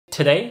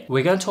Today,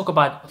 we're going to talk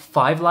about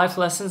 5 life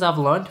lessons I've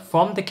learned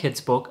from the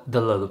kids' book, The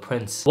Little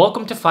Prince.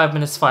 Welcome to 5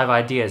 Minutes 5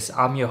 Ideas.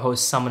 I'm your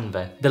host,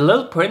 Samanvay. The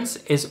Little Prince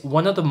is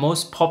one of the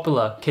most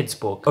popular kids'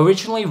 books.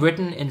 Originally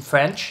written in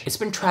French, it's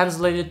been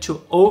translated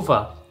to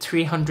over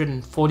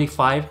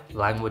 345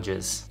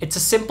 languages. It's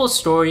a simple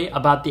story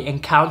about the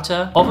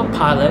encounter of a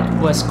pilot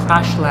who has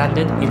crash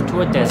landed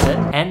into a desert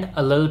and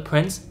a little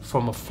prince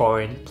from a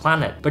foreign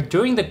planet. But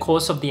during the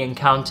course of the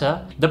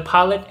encounter, the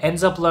pilot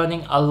ends up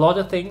learning a lot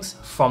of things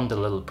from the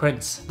little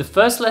prince. The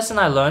first lesson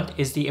I learned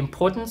is the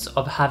importance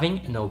of having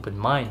an open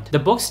mind. The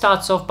book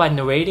starts off by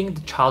narrating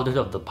the childhood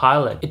of the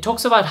pilot. It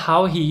talks about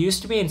how he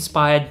used to be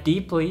inspired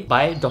deeply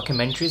by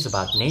documentaries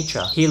about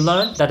nature. He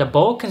learned that a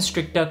boa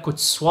constrictor could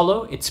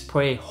swallow its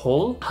prey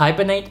whole,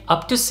 hibernate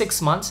up to 6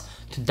 months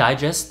to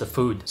digest the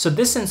food. So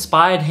this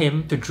inspired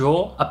him to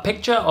draw a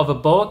picture of a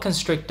boa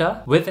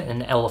constrictor with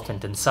an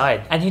elephant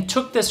inside. And he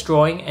took this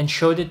drawing and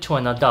showed it to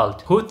an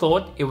adult who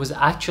thought it was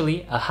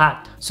actually a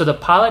hat. So the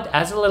pilot,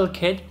 as a little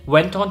kid,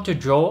 went on to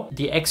draw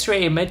the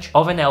X-ray image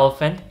of an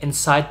elephant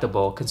inside the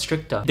boa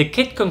constrictor. The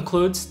kid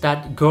concludes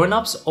that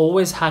grown-ups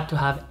always had to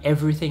have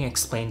everything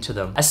explained to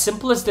them. As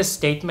simple as this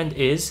statement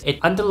is, it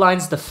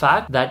underlines the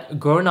fact that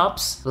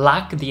grown-ups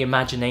lack the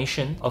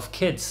imagination of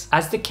kids.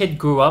 As the kid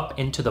grew up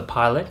into the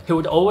pilot, he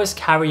would always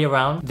carry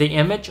around the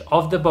image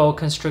of the boa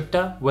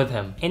constrictor with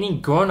him. Any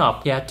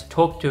grown-up he had to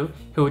talk to,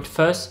 he would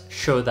first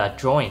show that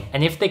drawing.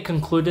 And if they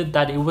concluded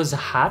that it was a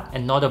hat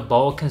and not a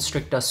boa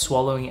constrictor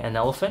swallowing an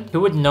elephant, he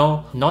would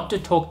know not to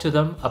talk to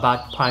them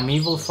about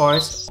primeval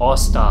forests or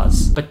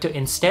stars, but to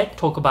instead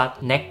talk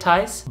about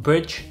neckties,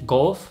 bridge,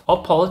 golf,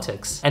 or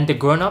politics. And the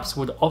grown-ups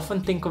would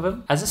often think of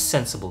him as a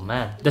sensible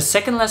man. The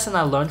second lesson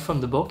I learned from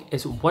the book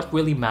is what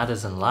really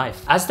matters in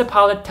life. As the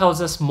pilot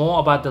tells us more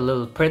about the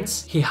little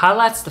prince, he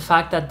highlights the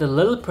fact that the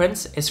little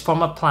prince is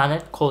from a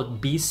planet called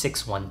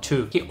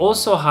B612. He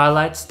also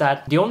highlights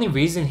that the only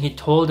reason he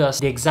told us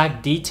the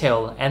exact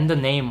detail and the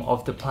name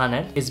of the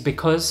planet is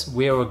because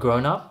we are a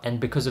grown-up and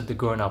because of the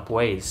grown-up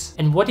ways.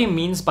 And what he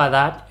means by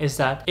that is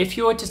that if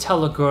you were to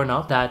tell a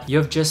grown-up that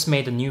you've just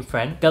made a new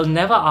friend, they'll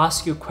never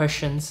ask you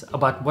questions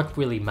about what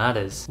really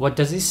matters. What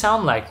does he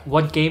sound like?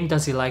 What game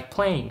does he like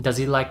playing? Does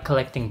he like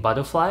collecting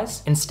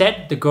butterflies?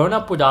 Instead, the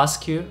grown-up would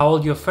ask you how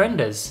old your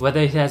friend is,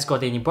 whether he has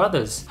got any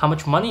brothers, how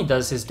much money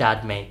does his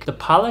dad make. The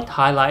pilot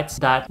highlights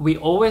that we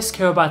always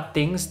care about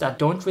things that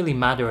don't really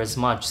matter as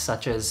much,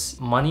 such as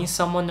money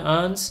someone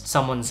earns,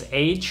 someone's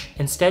age.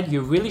 Instead,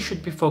 you really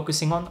should be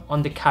focusing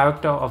on the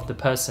character of the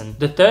person.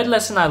 The third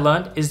lesson I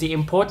learned is the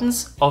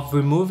importance of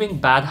removing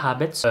bad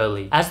habits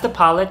early. As the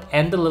pilot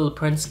and the little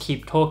prince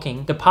keep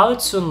talking, the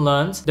pilot soon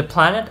learns the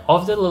planet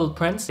of the little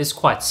prince is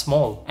quite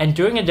small. And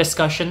during a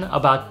discussion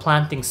about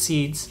planting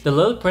seeds, the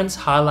little prince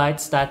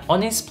highlights that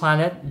on his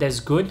planet there's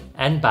good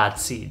and bad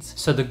seeds.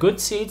 So the good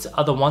seeds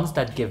are the ones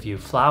that give you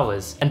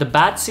flowers, and the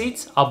bad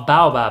seeds are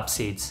baobab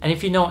seeds. And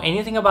if you know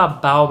anything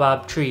about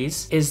baobab trees,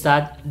 is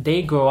that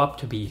they grow up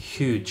to be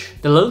huge.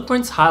 The little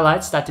prince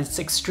highlights that it's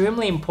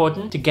extremely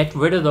important to get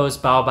rid of those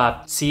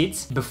baobab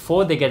seeds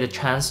before they get a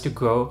chance to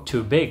grow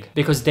too big,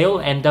 because they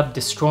will end up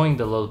destroying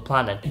the little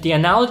planet. The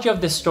analogy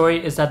of this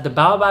story is that the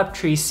baobab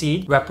tree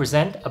seed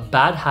represent a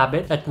bad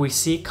habit that we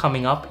see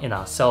coming up in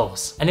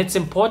ourselves, and it's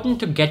important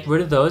to get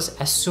rid of those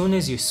as soon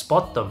as you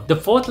spot them. The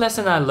fourth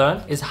lesson I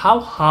learned is how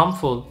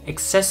harmful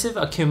excessive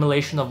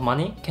accumulation of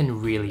money can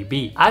really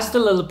be. As the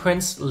little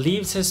prince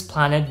leaves his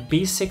planet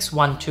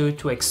B612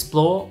 to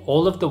explore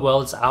all of the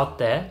worlds out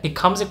there, he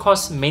comes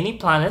across many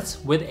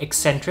planets with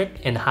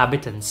eccentric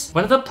inhabitants.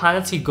 One of the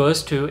planets he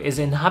goes to is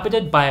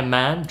inhabited by a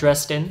man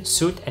dressed in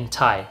suit and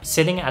tie,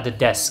 sitting at a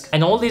desk,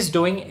 and all he's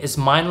doing is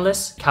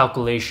mindless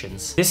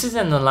calculations. This is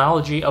an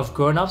analogy of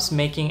grown-ups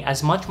making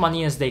as much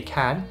money as they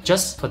can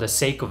just for the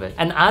sake of it.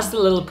 And as the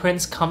little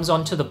prince comes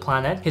onto the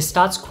planet, he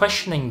starts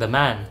questioning the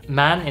man.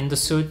 Man in the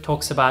suit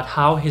talks about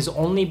how he's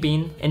only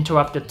been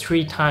interrupted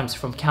 3 times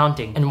from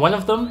counting, and one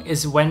of them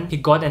is when he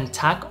got an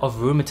attack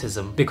of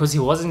rheumatism because he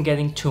wasn't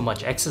getting too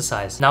much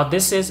exercise. Now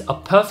this is a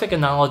perfect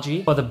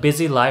analogy for the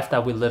busy life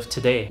that we live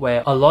today,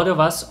 where a lot of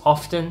us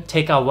often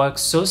take our work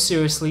so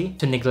seriously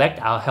to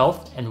neglect our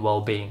health and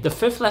well-being. The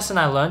fifth lesson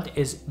I learned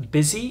is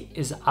busy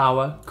is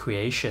our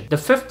creation. The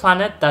fifth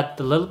planet that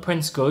the little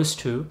prince goes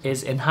to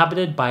is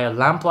inhabited by a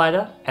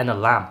lamplighter and a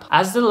lamp.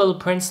 As the little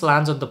prince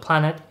lands on the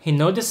planet, he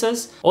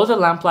notices all the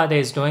lamplighter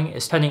is doing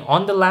is turning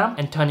on the lamp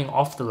and turning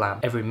off the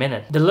lamp every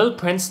minute. The little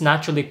prince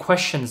naturally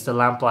questions the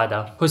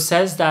lamplighter, who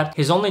says that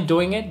he's only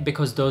doing it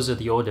because those are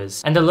the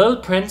orders. And the little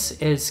prince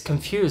is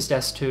confused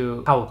as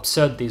to how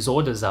absurd these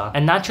orders are.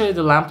 And naturally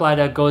the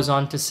lamplighter goes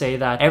on to say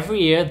that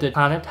every year the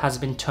planet has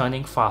been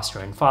turning faster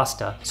and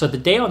faster. So the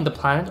day on the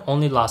planet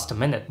only lasts a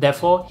minute.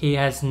 Therefore, he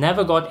has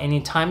never got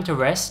any time to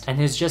rest and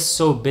he's just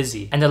so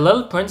busy. And the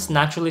little prince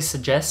naturally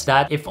suggests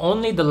that if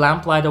only the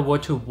lamplighter were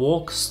to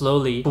walk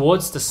slowly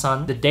towards the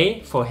sun, the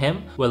day for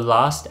him will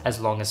last as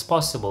long as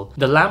possible.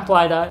 The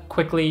lamplighter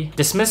quickly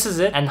dismisses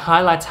it and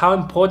highlights how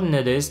important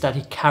it is that that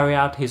he carry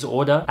out his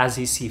order as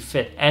he see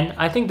fit. And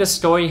I think this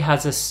story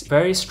has a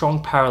very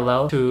strong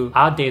parallel to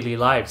our daily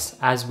lives,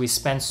 as we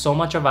spend so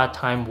much of our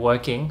time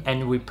working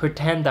and we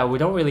pretend that we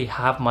don't really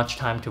have much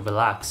time to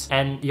relax.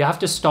 And you have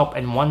to stop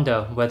and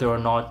wonder whether or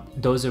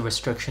not those are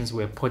restrictions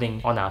we're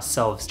putting on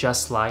ourselves,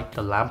 just like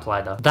the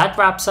lamplighter. That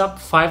wraps up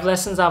 5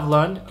 lessons I've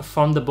learned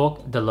from the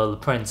book The Little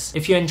Prince.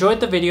 If you enjoyed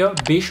the video,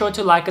 be sure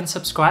to like and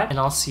subscribe, and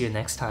I'll see you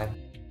next time.